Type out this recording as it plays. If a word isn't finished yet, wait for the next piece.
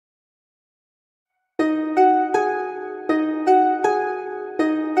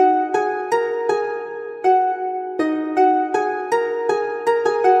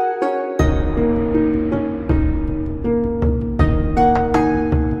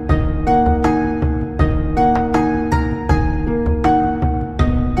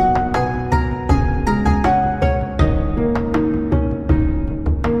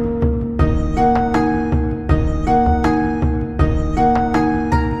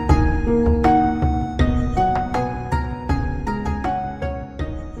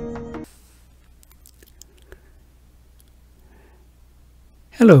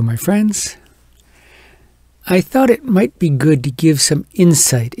Hello, my friends. I thought it might be good to give some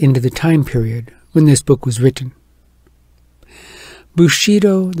insight into the time period when this book was written.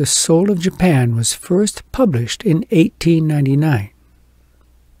 Bushido, The Soul of Japan, was first published in 1899.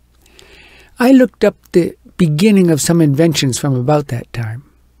 I looked up the beginning of some inventions from about that time,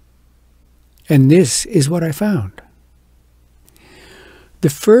 and this is what I found. The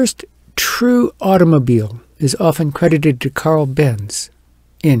first true automobile is often credited to Carl Benz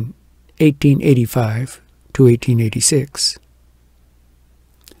in 1885 to 1886.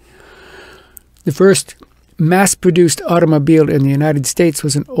 The first mass-produced automobile in the United States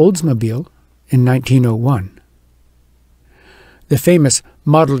was an Oldsmobile in 1901. The famous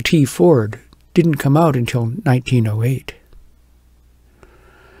Model T Ford didn't come out until 1908.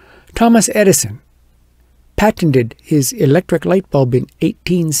 Thomas Edison patented his electric light bulb in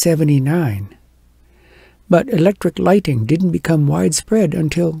 1879, but electric lighting didn't become widespread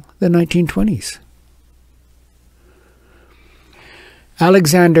until the 1920s.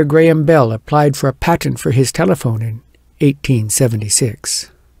 Alexander Graham Bell applied for a patent for his telephone in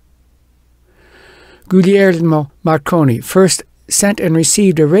 1876. Guglielmo Marconi first sent and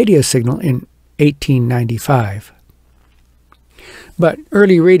received a radio signal in 1895. But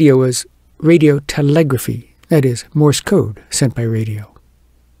early radio was radio telegraphy, that is, Morse code sent by radio.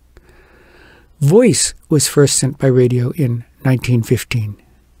 Voice was first sent by radio in 1915.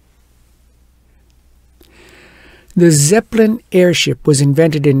 The Zeppelin airship was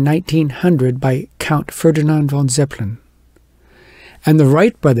invented in 1900 by Count Ferdinand von Zeppelin, and the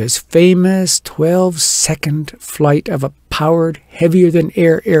Wright brothers' famous 12-second flight of a powered,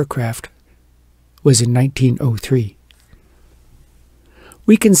 heavier-than-air aircraft was in 1903.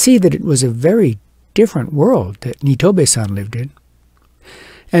 We can see that it was a very different world that Nitobe-san lived in,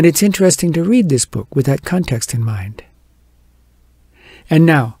 and it's interesting to read this book with that context in mind. And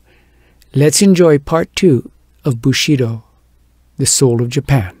now, let's enjoy Part 2 of Bushido, The Soul of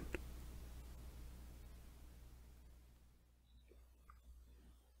Japan.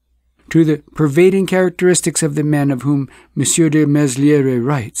 To the pervading characteristics of the men of whom M. de Mesliere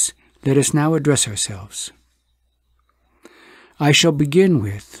writes, let us now address ourselves. I shall begin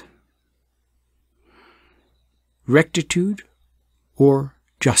with rectitude or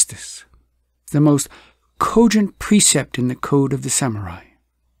justice, the most cogent precept in the code of the samurai.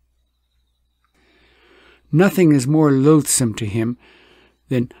 Nothing is more loathsome to him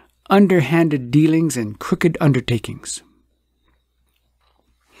than underhanded dealings and crooked undertakings.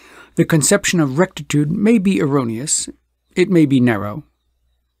 The conception of rectitude may be erroneous, it may be narrow.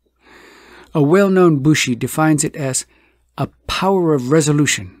 A well-known bushi defines it as a power of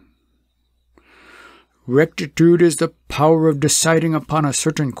resolution. Rectitude is the power of deciding upon a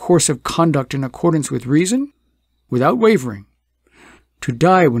certain course of conduct in accordance with reason, without wavering, to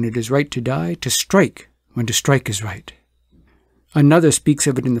die when it is right to die, to strike when to strike is right. Another speaks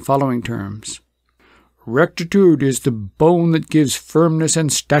of it in the following terms. Rectitude is the bone that gives firmness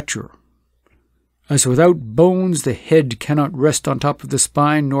and stature. As without bones the head cannot rest on top of the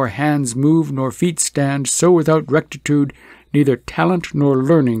spine, nor hands move, nor feet stand, so without rectitude neither talent nor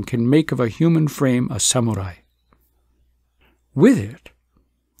learning can make of a human frame a samurai. With it,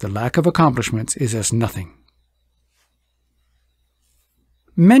 the lack of accomplishments is as nothing.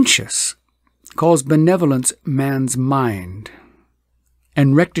 Mencius calls benevolence man's mind,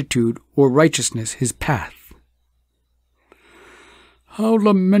 and rectitude or righteousness his path. How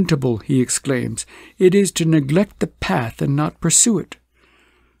lamentable, he exclaims, it is to neglect the path and not pursue it,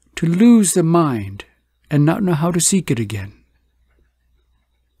 to lose the mind and not know how to seek it again.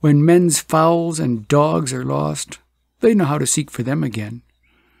 When men's fowls and dogs are lost, they know how to seek for them again,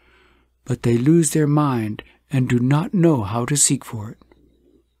 but they lose their mind and do not know how to seek for it.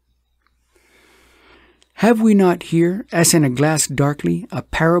 Have we not here, as in a glass darkly, a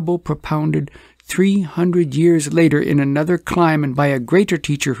parable propounded 300 years later in another clime and by a greater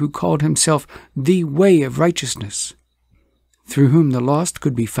teacher who called himself the way of righteousness, through whom the lost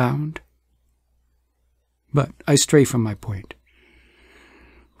could be found? But I stray from my point.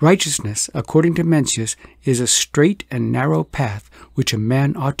 Righteousness, according to Mencius, is a straight and narrow path which a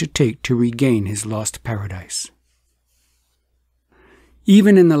man ought to take to regain his lost paradise.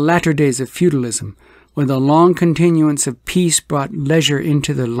 Even in the latter days of feudalism, when the long continuance of peace brought leisure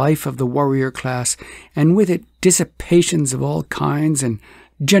into the life of the warrior class, and with it dissipations of all kinds and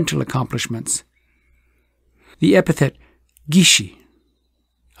gentle accomplishments, the epithet Gishi,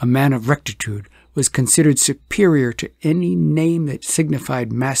 a man of rectitude, was considered superior to any name that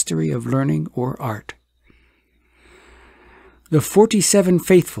signified mastery of learning or art. The 47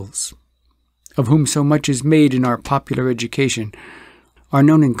 faithfuls, of whom so much is made in our popular education, are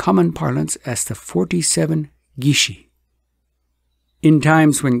known in common parlance as the 47 Gishi. In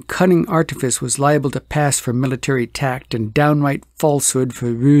times when cunning artifice was liable to pass for military tact and downright falsehood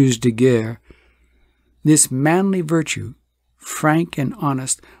for ruse de guerre, this manly virtue, frank and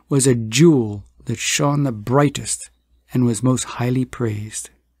honest, was a jewel that shone the brightest and was most highly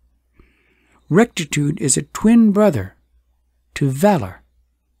praised. Rectitude is a twin brother to valor,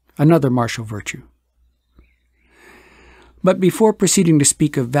 another martial virtue. But before proceeding to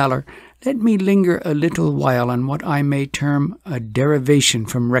speak of valor, let me linger a little while on what I may term a derivation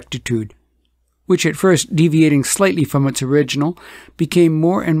from rectitude, which at first, deviating slightly from its original, became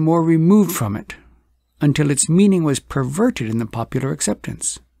more and more removed from it, until its meaning was perverted in the popular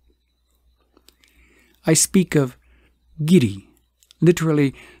acceptance. I speak of giri,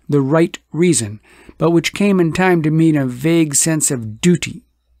 literally the right reason, but which came in time to mean a vague sense of duty,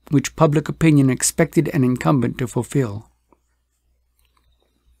 which public opinion expected an incumbent to fulfill.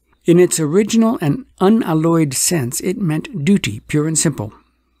 In its original and unalloyed sense, it meant duty, pure and simple.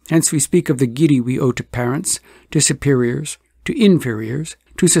 Hence we speak of the giri we owe to parents, to superiors, to inferiors,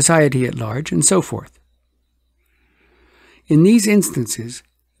 to society at large, and so forth. In these instances,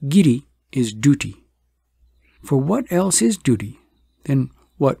 giri is duty. For what else is duty than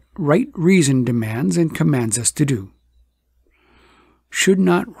what right reason demands and commands us to do? Should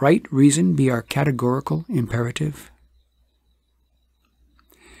not right reason be our categorical imperative?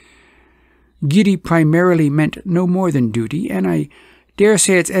 Giri primarily meant no more than duty, and I dare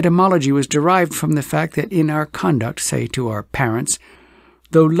say its etymology was derived from the fact that in our conduct, say to our parents,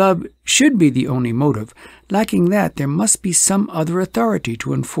 though love should be the only motive, lacking that there must be some other authority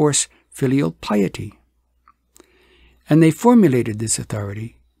to enforce filial piety. And they formulated this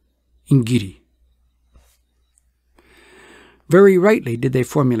authority in giri. Very rightly did they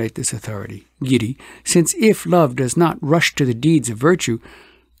formulate this authority, giri, since if love does not rush to the deeds of virtue,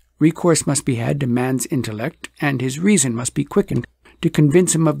 recourse must be had to man's intellect, and his reason must be quickened to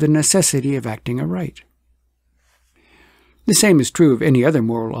convince him of the necessity of acting aright. The same is true of any other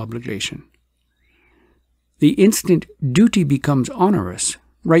moral obligation. The instant duty becomes onerous,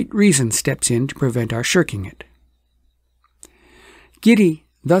 right reason steps in to prevent our shirking it. Giri,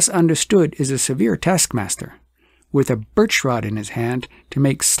 thus understood, is a severe taskmaster, with a birch rod in his hand to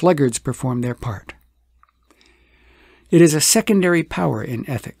make sluggards perform their part. It is a secondary power in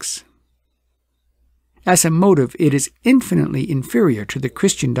ethics. As a motive, it is infinitely inferior to the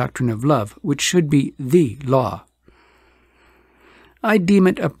Christian doctrine of love, which should be the law. I deem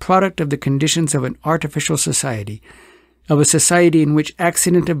it a product of the conditions of an artificial society, of a society in which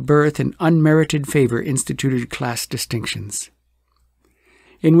accident of birth and unmerited favor instituted class distinctions,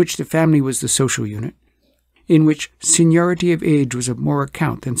 in which the family was the social unit, in which seniority of age was of more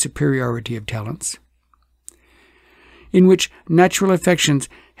account than superiority of talents, in which natural affections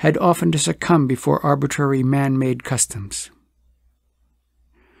had often to succumb before arbitrary man-made customs.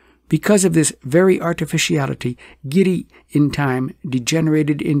 Because of this very artificiality, giri in time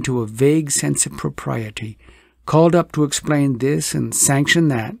degenerated into a vague sense of propriety, called up to explain this and sanction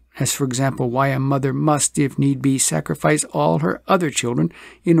that, as for example why a mother must, if need be, sacrifice all her other children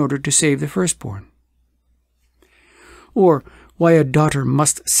in order to save the firstborn, or why a daughter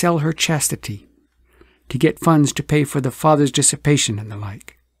must sell her chastity to get funds to pay for the father's dissipation and the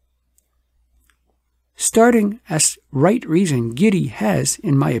like. Starting as right reason, giri has,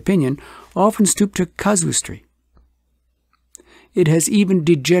 in my opinion, often stooped to casuistry. It has even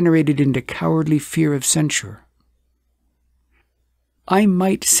degenerated into cowardly fear of censure. I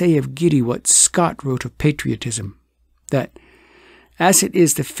might say of giri what Scott wrote of patriotism, that as it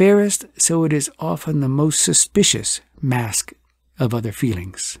is the fairest, so it is often the most suspicious mask of other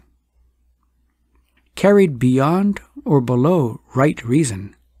feelings. Carried beyond or below right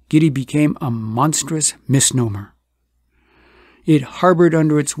reason, giri became a monstrous misnomer. It harbored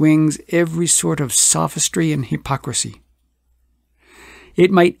under its wings every sort of sophistry and hypocrisy.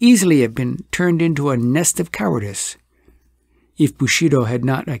 It might easily have been turned into a nest of cowardice if Bushido had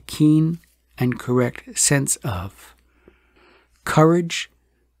not a keen and correct sense of courage,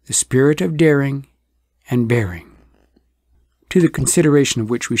 the spirit of daring and bearing, to the consideration of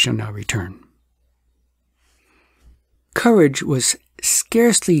which we shall now return. Courage was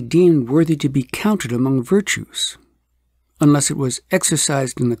scarcely deemed worthy to be counted among virtues, unless it was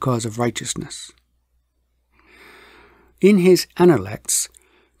exercised in the cause of righteousness. In his Analects,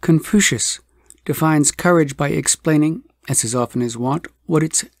 Confucius defines courage by explaining, as is often his wont, what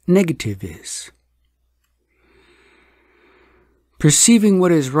its negative is. Perceiving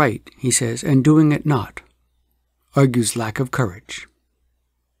what is right, he says, and doing it not, argues lack of courage.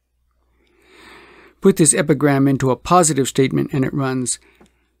 put this epigram into a positive statement, and it runs,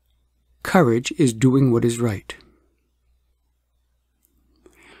 "Courage is doing what is right."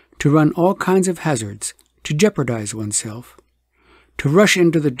 To run all kinds of hazards, to jeopardize oneself, to rush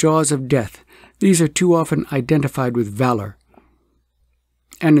into the jaws of death, these are too often identified with valor.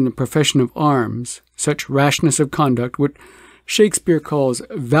 And in the profession of arms, such rashness of conduct, what Shakespeare calls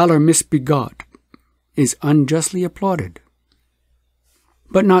valor misbegot, is unjustly applauded.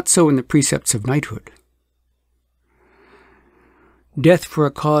 But not so in the precepts of knighthood. Death for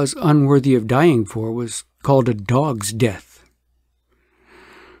a cause unworthy of dying for was called a dog's death.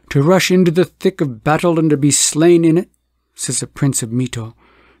 To rush into the thick of battle and to be slain in it, says a prince of Mito,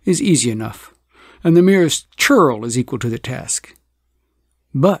 is easy enough, and the merest churl is equal to the task.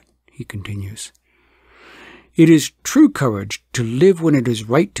 But, he continues, it is true courage to live when it is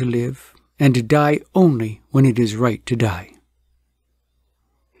right to live, and to die only when it is right to die.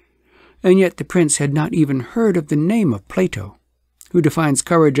 And yet the prince had not even heard of the name of Plato, who defines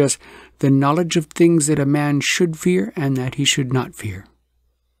courage as the knowledge of things that a man should fear and that he should not fear.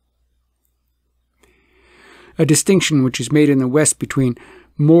 A distinction which is made in the West between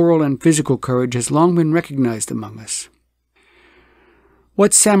moral and physical courage has long been recognized among us.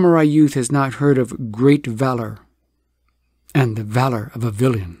 What samurai youth has not heard of great valor and the valor of a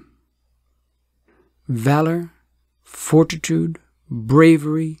villain? Valor, fortitude,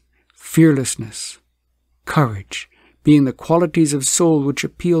 bravery, fearlessness, courage, being the qualities of soul which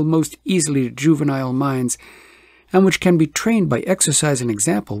appeal most easily to juvenile minds, and which can be trained by exercise and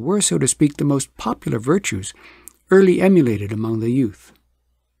example, were, so to speak, the most popular virtues, early emulated among the youth.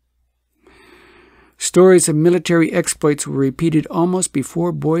 Stories of military exploits were repeated almost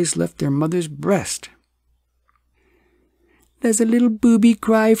before boys left their mother's breast. "Does a little booby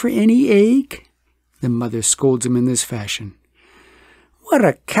cry for any egg?" The mother scolds him in this fashion. "What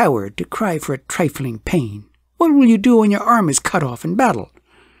a coward to cry for a trifling pain! What will you do when your arm is cut off in battle?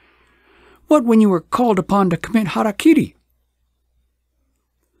 What when you are called upon to commit harakiri?"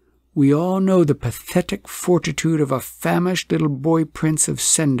 We all know the pathetic fortitude of a famished little boy prince of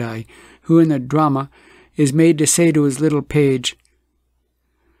Sendai, who in the drama is made to say to his little page,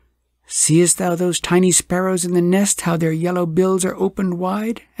 "Seest thou those tiny sparrows in the nest, how their yellow bills are opened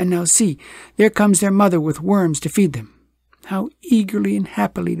wide? And now see, there comes their mother with worms to feed them. How eagerly and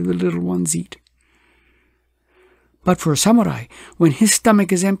happily do the little ones eat. But for a samurai, when his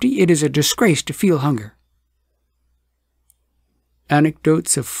stomach is empty, it is a disgrace to feel hunger."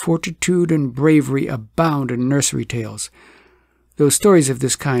 Anecdotes of fortitude and bravery abound in nursery tales, though stories of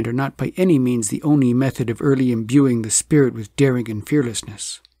this kind are not by any means the only method of early imbuing the spirit with daring and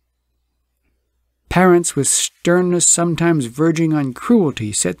fearlessness. Parents with sternness sometimes verging on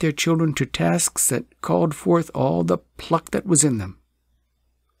cruelty set their children to tasks that called forth all the pluck that was in them.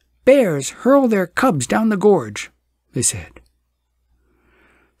 "Bears hurl their cubs down the gorge," they said.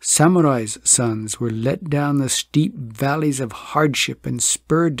 Samurai's sons were let down the steep valleys of hardship and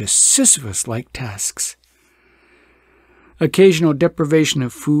spurred to Sisyphus-like tasks. Occasional deprivation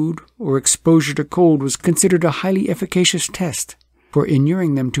of food or exposure to cold was considered a highly efficacious test for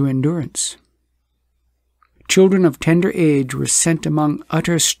inuring them to endurance. Children of tender age were sent among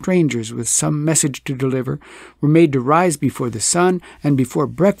utter strangers with some message to deliver, were made to rise before the sun, and before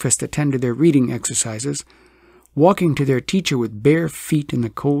breakfast attend to their reading exercises, walking to their teacher with bare feet in the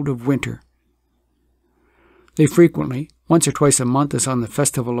cold of winter. They frequently, once or twice a month as on the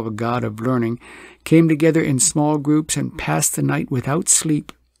festival of a god of learning, came together in small groups and passed the night without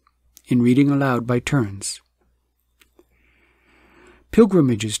sleep, in reading aloud by turns.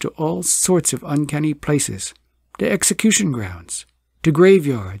 Pilgrimages to all sorts of uncanny places, to execution grounds, to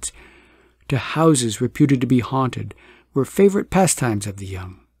graveyards, to houses reputed to be haunted, were favorite pastimes of the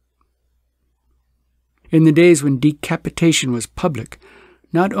young. In the days when decapitation was public,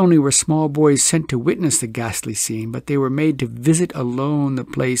 not only were small boys sent to witness the ghastly scene, but they were made to visit alone the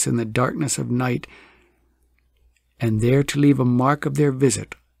place in the darkness of night, and there to leave a mark of their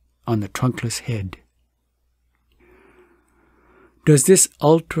visit on the trunkless head. Does this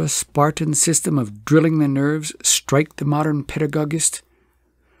ultra-Spartan system of drilling the nerves strike the modern pedagogist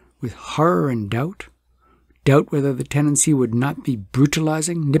with horror and doubt? Doubt whether the tendency would not be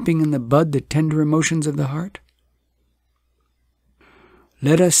brutalizing, nipping in the bud the tender emotions of the heart?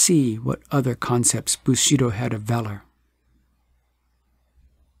 Let us see what other concepts Bushido had of valor.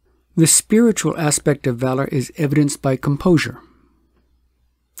 The spiritual aspect of valor is evidenced by composure,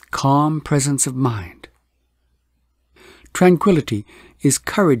 calm presence of mind. Tranquility is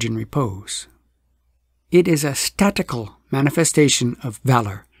courage in repose. It is a statical manifestation of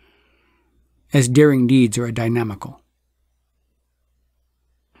valor, as daring deeds are a dynamical.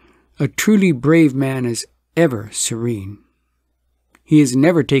 A truly brave man is ever serene. He is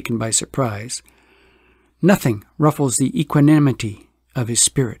never taken by surprise. Nothing ruffles the equanimity of his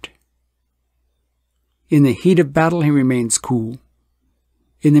spirit. In the heat of battle he remains cool.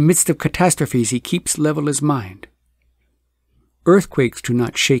 In the midst of catastrophes he keeps level his mind. Earthquakes do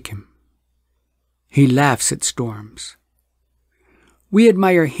not shake him. He laughs at storms. We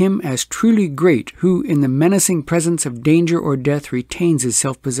admire him as truly great who, in the menacing presence of danger or death, retains his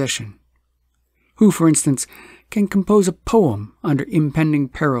self-possession. Who, for instance, can compose a poem under impending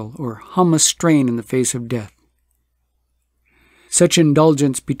peril or hum a strain in the face of death. Such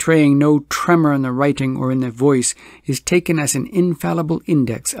indulgence, betraying no tremor in the writing or in the voice, is taken as an infallible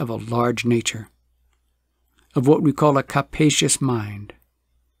index of a large nature, of what we call a capacious mind,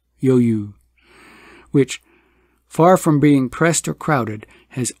 yo-yu, which, far from being pressed or crowded,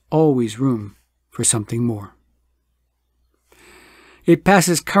 has always room for something more. It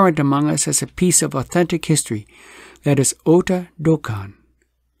passes current among us as a piece of authentic history that is Ota Dokan.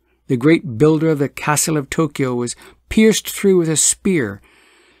 The great builder of the castle of Tokyo was pierced through with a spear.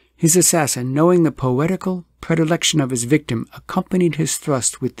 His assassin, knowing the poetical predilection of his victim, accompanied his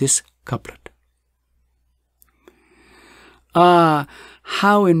thrust with this couplet. Ah,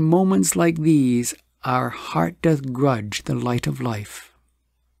 how in moments like these our heart doth grudge the light of life.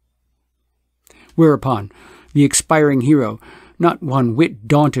 Whereupon the expiring hero, not one whit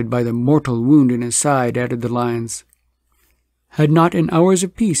daunted by the mortal wound in his side, added the lines, "Had not in hours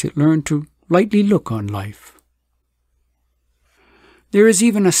of peace it learned to lightly look on life." There is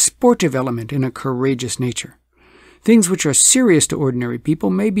even a sportive element in a courageous nature. Things which are serious to ordinary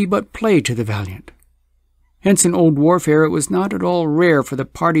people may be but play to the valiant. Hence in old warfare it was not at all rare for the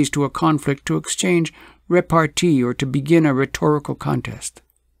parties to a conflict to exchange repartee or to begin a rhetorical contest.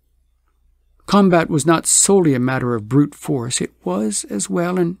 Combat was not solely a matter of brute force, it was, as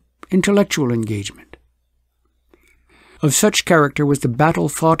well, an intellectual engagement. Of such character was the battle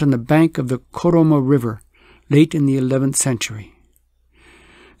fought on the bank of the Koromo River, late in the 11th century.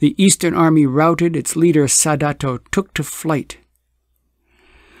 The Eastern army routed, its leader Sadato took to flight.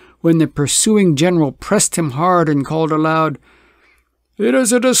 When the pursuing general pressed him hard and called aloud, "It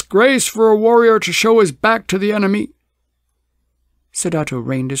is a disgrace for a warrior to show his back to the enemy," Sadato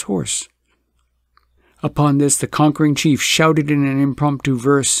reined his horse. Upon this the conquering chief shouted in an impromptu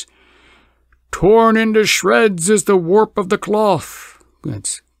verse, "Torn into shreds is the warp of the cloth."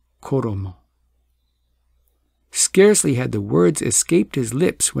 That's Koromo. Scarcely had the words escaped his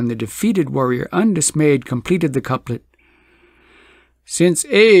lips when the defeated warrior, undismayed, completed the couplet, "Since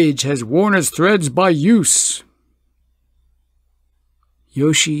age has worn its threads by use."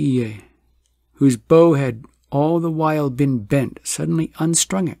 Yoshi-ie, whose bow had all the while been bent, suddenly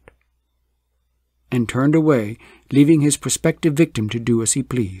unstrung it and turned away, leaving his prospective victim to do as he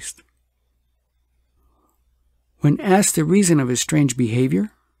pleased. When asked the reason of his strange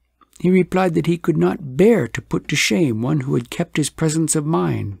behavior, he replied that he could not bear to put to shame one who had kept his presence of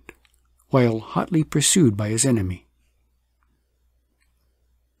mind while hotly pursued by his enemy.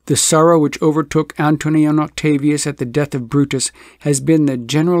 The sorrow which overtook Antony and Octavius at the death of Brutus has been the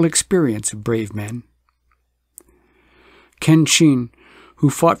general experience of brave men. Kenshin, who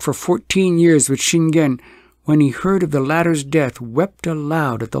fought for 14 years with Shingen, when he heard of the latter's death, wept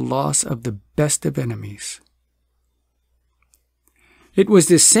aloud at the loss of the best of enemies. It was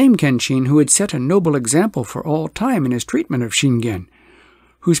this same Kenshin who had set a noble example for all time in his treatment of Shingen,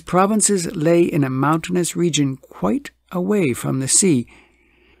 whose provinces lay in a mountainous region quite away from the sea,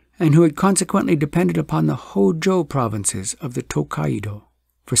 and who had consequently depended upon the Hojo provinces of the Tokaido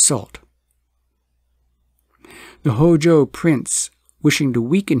for salt. The Hojo prince, wishing to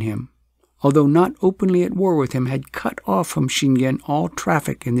weaken him, although not openly at war with him, had cut off from Shingen all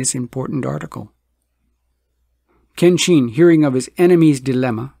traffic in this important article. Kenshin, hearing of his enemy's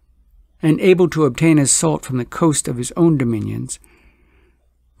dilemma, and able to obtain his salt from the coast of his own dominions,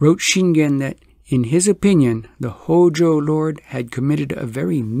 wrote Shingen that, in his opinion, the Hojo lord had committed a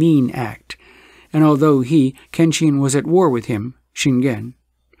very mean act, and although he, Kenshin, was at war with him, Shingen,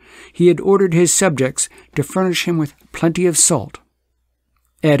 he had ordered his subjects to furnish him with plenty of salt,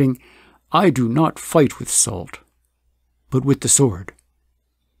 adding, "I do not fight with salt, but with the sword,"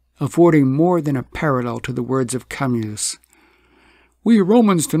 affording more than a parallel to the words of Camillus, "We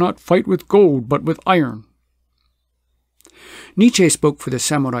Romans do not fight with gold, but with iron." Nietzsche spoke for the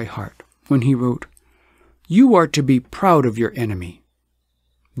samurai heart when he wrote, "You are to be proud of your enemy.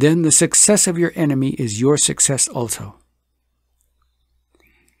 Then the success of your enemy is your success also."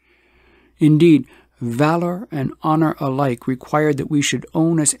 Indeed, valor and honor alike required that we should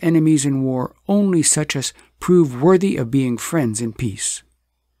own as enemies in war only such as prove worthy of being friends in peace.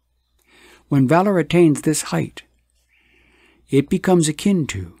 When valor attains this height, it becomes akin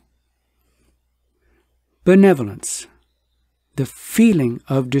to benevolence, the feeling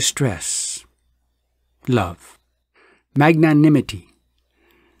of distress, love, magnanimity,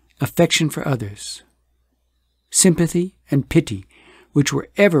 affection for others, sympathy and pity, which were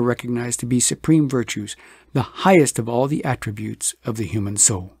ever recognized to be supreme virtues, the highest of all the attributes of the human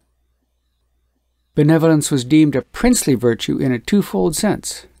soul. Benevolence was deemed a princely virtue in a twofold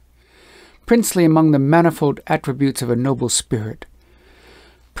sense. Princely among the manifold attributes of a noble spirit,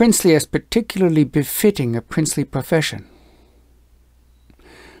 princely as particularly befitting a princely profession.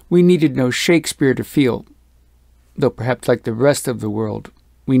 We needed no Shakespeare to feel, though perhaps like the rest of the world,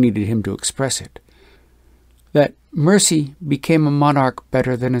 we needed him to express it, that mercy became a monarch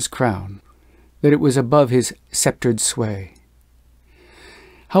better than his crown, that it was above his sceptred sway.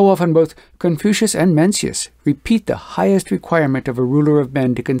 How often both Confucius and Mencius repeat the highest requirement of a ruler of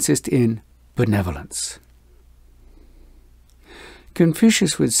men to consist in benevolence.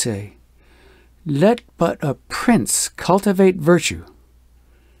 Confucius would say, "Let but a prince cultivate virtue,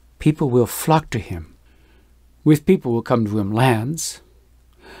 people will flock to him. With people will come to him lands.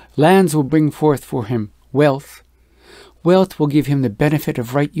 Lands will bring forth for him wealth. Wealth will give him the benefit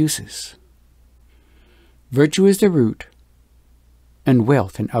of right uses. Virtue is the root, and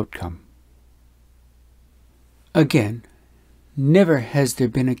wealth an outcome." Again, never has there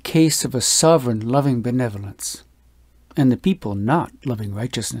been a case of a sovereign loving benevolence, and the people not loving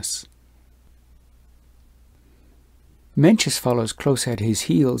righteousness. Mencius follows close at his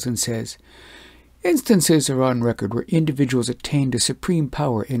heels and says, "Instances are on record where individuals attained to supreme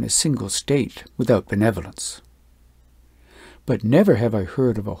power in a single state without benevolence. But never have I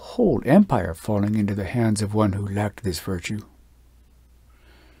heard of a whole empire falling into the hands of one who lacked this virtue."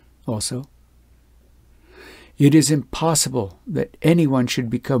 Also, "It is impossible that anyone should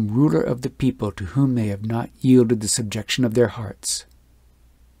become ruler of the people to whom they have not yielded the subjection of their hearts."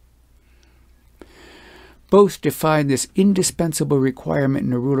 Both define this indispensable requirement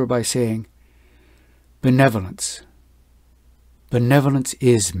in a ruler by saying, "Benevolence. Benevolence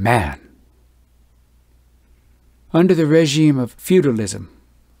is man." Under the regime of feudalism,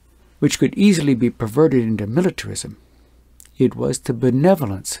 which could easily be perverted into militarism, it was to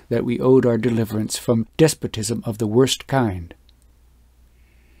benevolence that we owed our deliverance from despotism of the worst kind.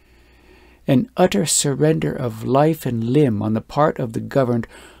 An utter surrender of life and limb on the part of the governed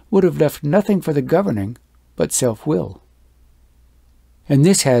would have left nothing for the governing but self-will. And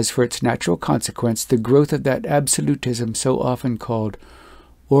this has for its natural consequence the growth of that absolutism so often called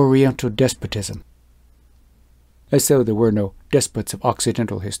Oriental despotism, as though there were no despots of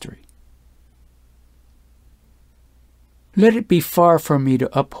Occidental history. Let it be far from me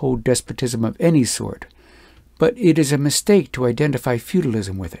to uphold despotism of any sort, but it is a mistake to identify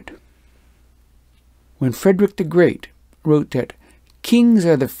feudalism with it. When Frederick the Great wrote that kings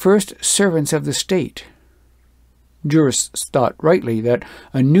are the first servants of the state, jurists thought rightly that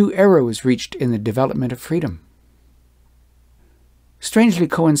a new era was reached in the development of freedom. Strangely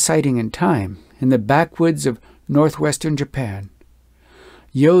coinciding in time, in the backwoods of northwestern Japan,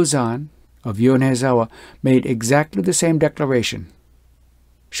 Yozan of Yonezawa made exactly the same declaration,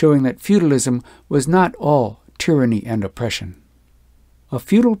 showing that feudalism was not all tyranny and oppression. A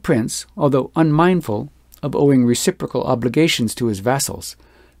feudal prince, although unmindful of owing reciprocal obligations to his vassals,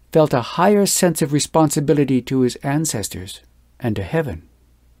 felt a higher sense of responsibility to his ancestors and to heaven.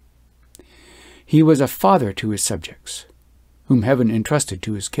 He was a father to his subjects, whom heaven entrusted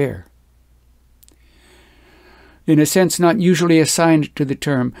to his care. In a sense not usually assigned to the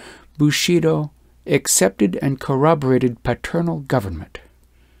term, Bushido accepted and corroborated paternal government.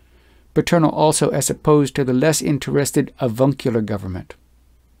 Paternal also as opposed to the less interested avuncular government,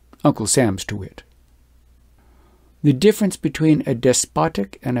 Uncle Sam's to wit. The difference between a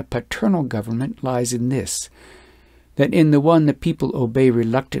despotic and a paternal government lies in this, that in the one the people obey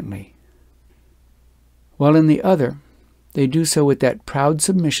reluctantly, while in the other they do so with that proud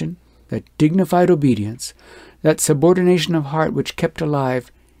submission, that dignified obedience, that subordination of heart which kept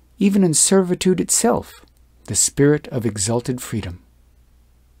alive, even in servitude itself, the spirit of exalted freedom.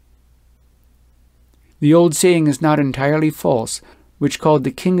 The old saying is not entirely false, which called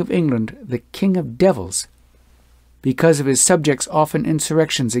the King of England the King of Devils, because of his subjects' often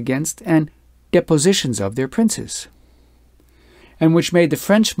insurrections against and depositions of their princes, and which made the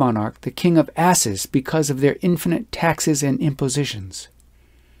French monarch the King of Asses because of their infinite taxes and impositions,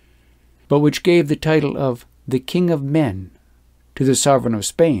 but which gave the title of the King of Men to the sovereign of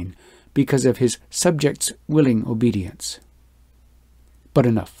Spain because of his subjects' willing obedience. But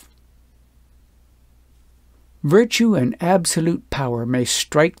enough. Virtue and absolute power may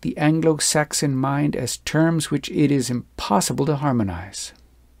strike the Anglo-Saxon mind as terms which it is impossible to harmonize.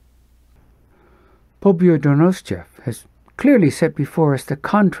 Pobjordonosjev has clearly set before us the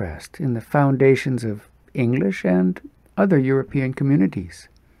contrast in the foundations of English and other European communities,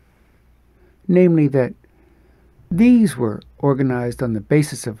 namely that these were organized on the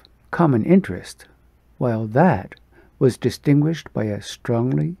basis of common interest, while that was distinguished by a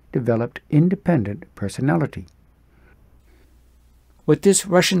strongly developed independent personality. What this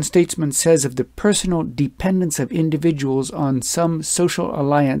Russian statesman says of the personal dependence of individuals on some social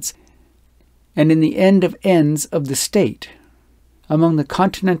alliance and in the end of ends of the state among the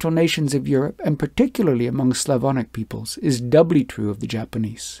continental nations of Europe, and particularly among Slavonic peoples, is doubly true of the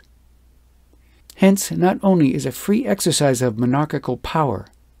Japanese. Hence, not only is a free exercise of monarchical power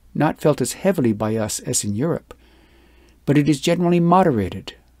not felt as heavily by us as in Europe, but it is generally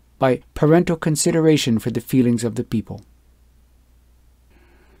moderated by parental consideration for the feelings of the people.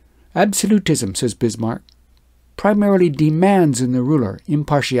 Absolutism, says Bismarck, primarily demands in the ruler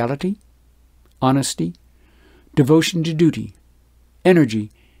impartiality, honesty, devotion to duty,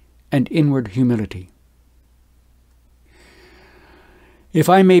 energy, and inward humility. If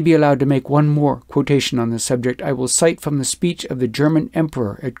I may be allowed to make one more quotation on this subject, I will cite from the speech of the German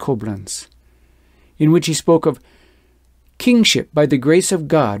Emperor at Koblenz, in which he spoke of kingship by the grace of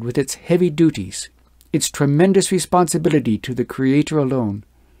God with its heavy duties, its tremendous responsibility to the Creator alone,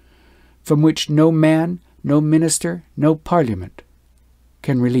 from which no man, no minister, no parliament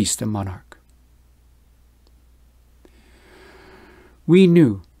can release the monarch. We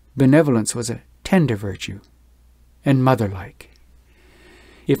knew benevolence was a tender virtue and motherlike.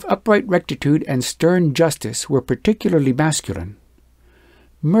 If upright rectitude and stern justice were particularly masculine,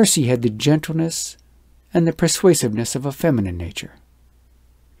 mercy had the gentleness and the persuasiveness of a feminine nature.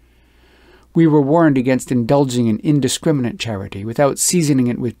 We were warned against indulging in indiscriminate charity without seasoning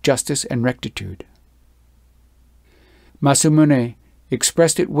it with justice and rectitude. Masamune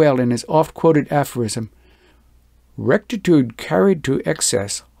expressed it well in his oft-quoted aphorism, "Rectitude carried to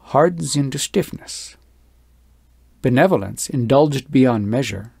excess hardens into stiffness. Benevolence, indulged beyond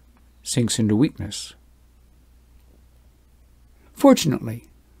measure, sinks into weakness." Fortunately,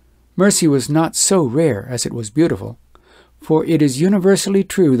 mercy was not so rare as it was beautiful, for it is universally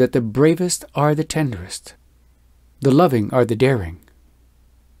true that the bravest are the tenderest, the loving are the daring.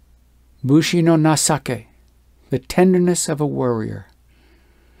 Bushi no nasake, the tenderness of a warrior,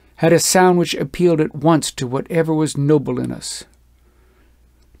 had a sound which appealed at once to whatever was noble in us.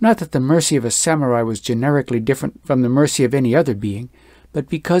 Not that the mercy of a samurai was generically different from the mercy of any other being, but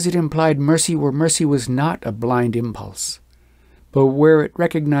because it implied mercy where mercy was not a blind impulse, but where it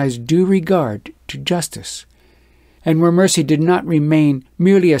recognized due regard to justice, and where mercy did not remain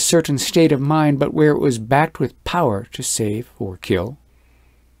merely a certain state of mind, but where it was backed with power to save or kill.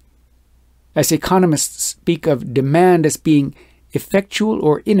 As economists speak of demand as being effectual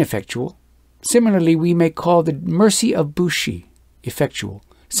or ineffectual, similarly we may call the mercy of Bushi effectual,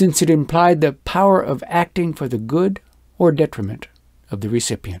 since it implied the power of acting for the good or detriment of the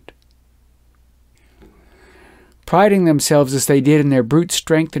recipient. Priding themselves as they did in their brute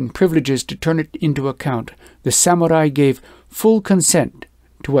strength and privileges to turn it into account, the samurai gave full consent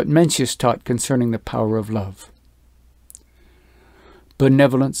to what Mencius taught concerning the power of love.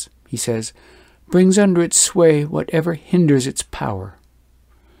 Benevolence, he says, brings under its sway whatever hinders its power,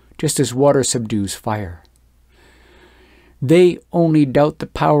 just as water subdues fire. They only doubt the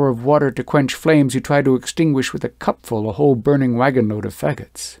power of water to quench flames who try to extinguish with a cupful a whole burning wagon-load of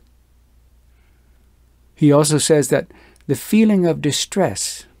faggots. He also says that the feeling of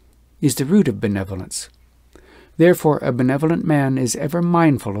distress is the root of benevolence. Therefore, a benevolent man is ever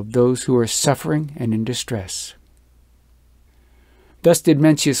mindful of those who are suffering and in distress. Thus did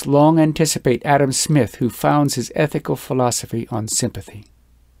Mencius long anticipate Adam Smith, who founds his ethical philosophy on sympathy.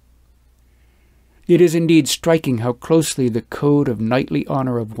 It is indeed striking how closely the code of knightly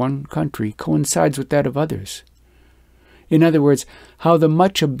honor of one country coincides with that of others. In other words, how the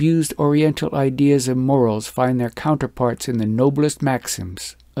much abused Oriental ideas of morals find their counterparts in the noblest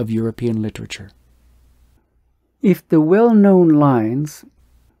maxims of European literature. If the well-known lines,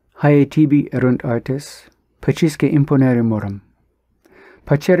 Hae tibi erunt artes, pacisque imponere morum,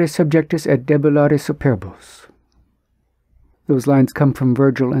 Pacere subjectus et debellare superbos. Those lines come from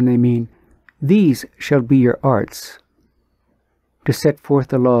Virgil, and they mean, "These shall be your arts, to set forth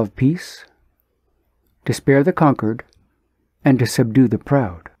the law of peace, to spare the conquered, and to subdue the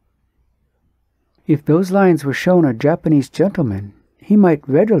proud." If those lines were shown a Japanese gentleman, he might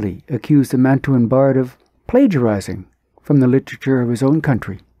readily accuse the Mantuan bard of plagiarizing from the literature of his own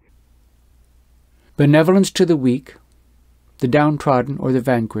country. Benevolence to the weak, the downtrodden, or the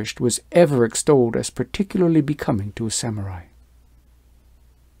vanquished was ever extolled as particularly becoming to a samurai.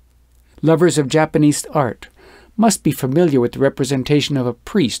 Lovers of Japanese art must be familiar with the representation of a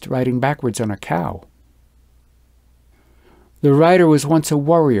priest riding backwards on a cow. The rider was once a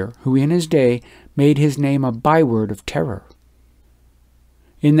warrior who in his day made his name a byword of terror.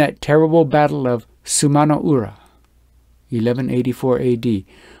 In that terrible battle of Sumano-ura, 1184 AD,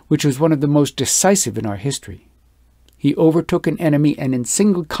 which was one of the most decisive in our history, he overtook an enemy and in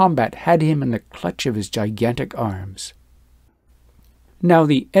single combat had him in the clutch of his gigantic arms. Now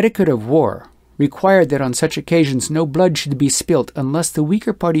the etiquette of war required that on such occasions no blood should be spilt unless the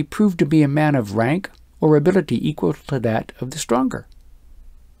weaker party proved to be a man of rank or ability equal to that of the stronger.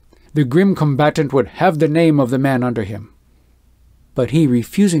 The grim combatant would have the name of the man under him, but he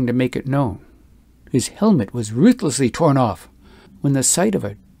refusing to make it known, his helmet was ruthlessly torn off, when the sight of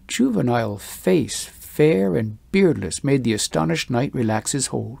a juvenile face, fair and beardless, made the astonished knight relax his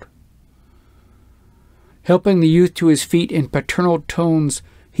hold. Helping the youth to his feet in paternal tones,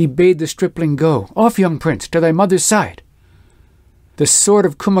 he bade the stripling go. Off, young prince, to thy mother's side. The sword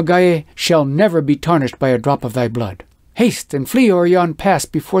of Kumagaye shall never be tarnished by a drop of thy blood. Haste and flee o'er yon pass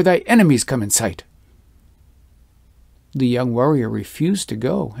before thy enemies come in sight. The young warrior refused to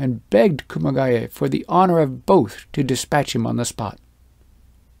go, and begged Kumagaye for the honor of both to dispatch him on the spot.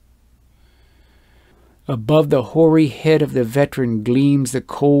 Above the hoary head of the veteran gleams the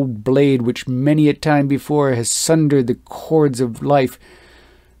cold blade which many a time before has sundered the cords of life,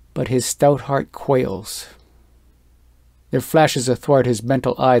 but his stout heart quails. There flashes athwart his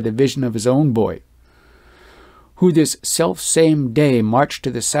mental eye the vision of his own boy, who this self-same day marched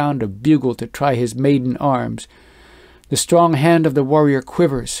to the sound of bugle to try his maiden arms. The strong hand of the warrior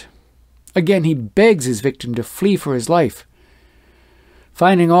quivers. Again he begs his victim to flee for his life.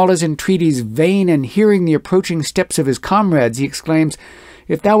 Finding all his entreaties vain, and hearing the approaching steps of his comrades, he exclaims,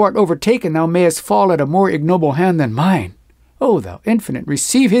 If thou art overtaken, thou mayest fall at a more ignoble hand than mine. O thou infinite,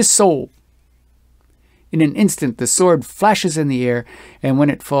 receive his soul! In an instant the sword flashes in the air, and when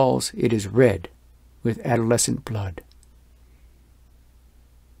it falls, it is red with adolescent blood.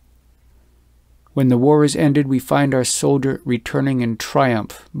 When the war is ended, we find our soldier returning in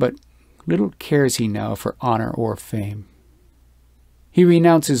triumph, but little cares he now for honor or fame. He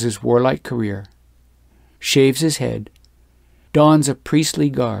renounces his warlike career, shaves his head, dons a priestly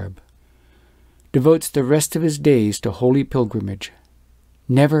garb, devotes the rest of his days to holy pilgrimage,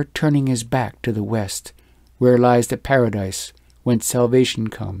 never turning his back to the west, where lies the paradise whence salvation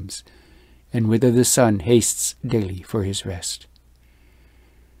comes, and whither the sun hastes daily for his rest.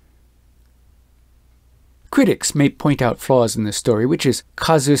 Critics may point out flaws in this story, which is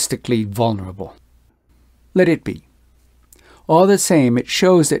casuistically vulnerable. Let it be. All the same, it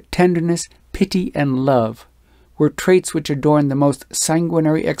shows that tenderness, pity, and love were traits which adorned the most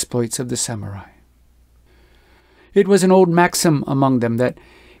sanguinary exploits of the samurai. It was an old maxim among them that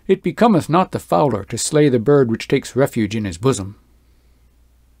it becometh not the fowler to slay the bird which takes refuge in his bosom.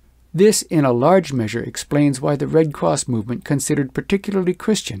 This, in a large measure, explains why the Red Cross movement, considered particularly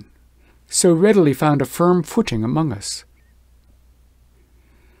Christian, so readily found a firm footing among us.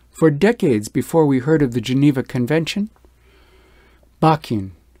 For decades before we heard of the Geneva Convention,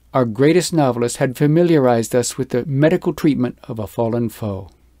 Bakunin, our greatest novelist, had familiarized us with the medical treatment of a fallen foe.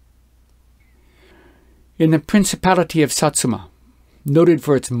 In the Principality of Satsuma, noted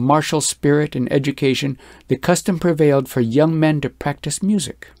for its martial spirit and education, the custom prevailed for young men to practice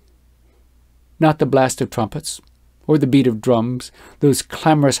music. Not the blast of trumpets, or the beat of drums, those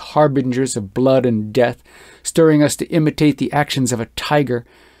clamorous harbingers of blood and death, stirring us to imitate the actions of a tiger,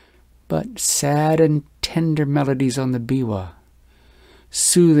 but sad and tender melodies on the biwa,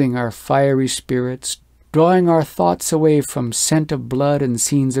 soothing our fiery spirits, drawing our thoughts away from scent of blood and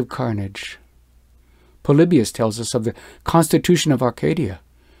scenes of carnage. Polybius tells us of the constitution of Arcadia,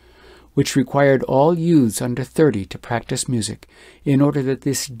 which required all youths under 30 to practice music, in order that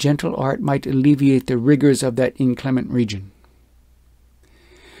this gentle art might alleviate the rigors of that inclement region.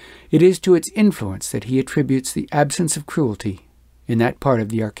 It is to its influence that he attributes the absence of cruelty in that part of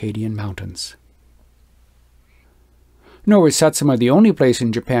the Arcadian mountains. Nor was Satsuma the only place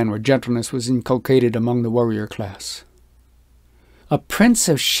in Japan where gentleness was inculcated among the warrior class. A prince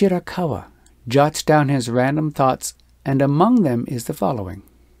of Shirakawa jots down his random thoughts, and among them is the following.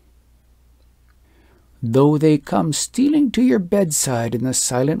 Though they come stealing to your bedside in the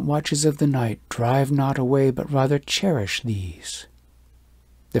silent watches of the night, drive not away, but rather cherish these.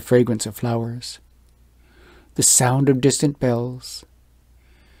 The fragrance of flowers, the sound of distant bells,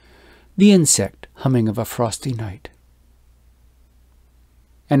 the insect humming of a frosty night.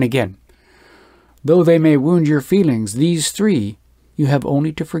 And again, Though they may wound your feelings, these three you have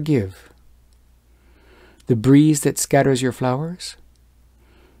only to forgive. The breeze that scatters your flowers,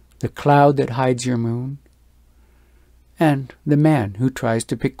 the cloud that hides your moon, and the man who tries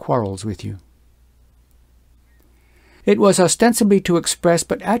to pick quarrels with you. It was ostensibly to express,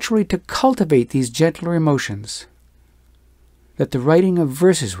 but actually to cultivate these gentler emotions, that the writing of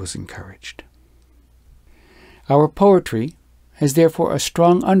verses was encouraged. Our poetry has therefore a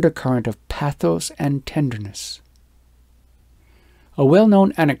strong undercurrent of pathos and tenderness. A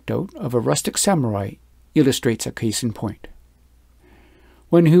well-known anecdote of a rustic samurai illustrates a case in point.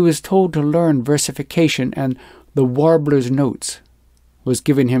 When he was told to learn versification and the warbler's notes was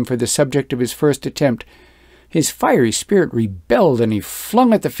given him for the subject of his first attempt, his fiery spirit rebelled, and he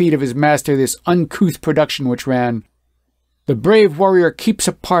flung at the feet of his master this uncouth production which ran, "The brave warrior keeps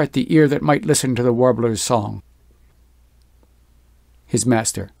apart the ear that might listen to the warbler's song." His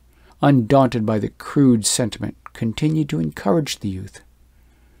master, undaunted by the crude sentiment, continued to encourage the youth,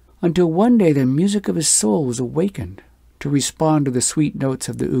 until one day the music of his soul was awakened to respond to the sweet notes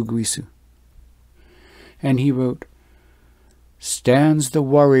of the uguisu. And he wrote, "Stands the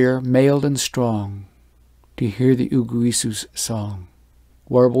warrior mailed and strong, to hear the uguisu's song,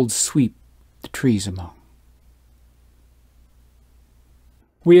 warbled sweep the trees among."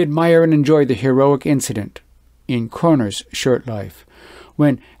 We admire and enjoy the heroic incident in Kroner's short life,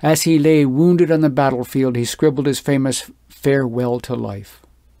 when, as he lay wounded on the battlefield, he scribbled his famous farewell to life.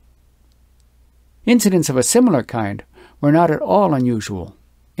 Incidents of a similar kind were not at all unusual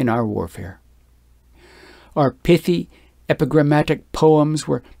in our warfare. Our pithy, epigrammatic poems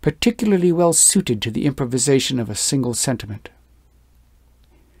were particularly well suited to the improvisation of a single sentiment.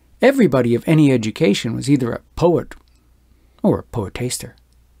 Everybody of any education was either a poet or a poetaster.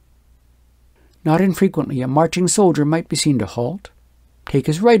 Not infrequently a marching soldier might be seen to halt, take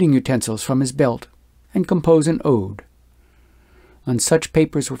his writing utensils from his belt, and compose an ode. And such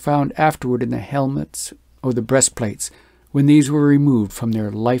papers were found afterward in the helmets or the breastplates when these were removed from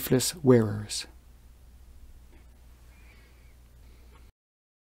their lifeless wearers.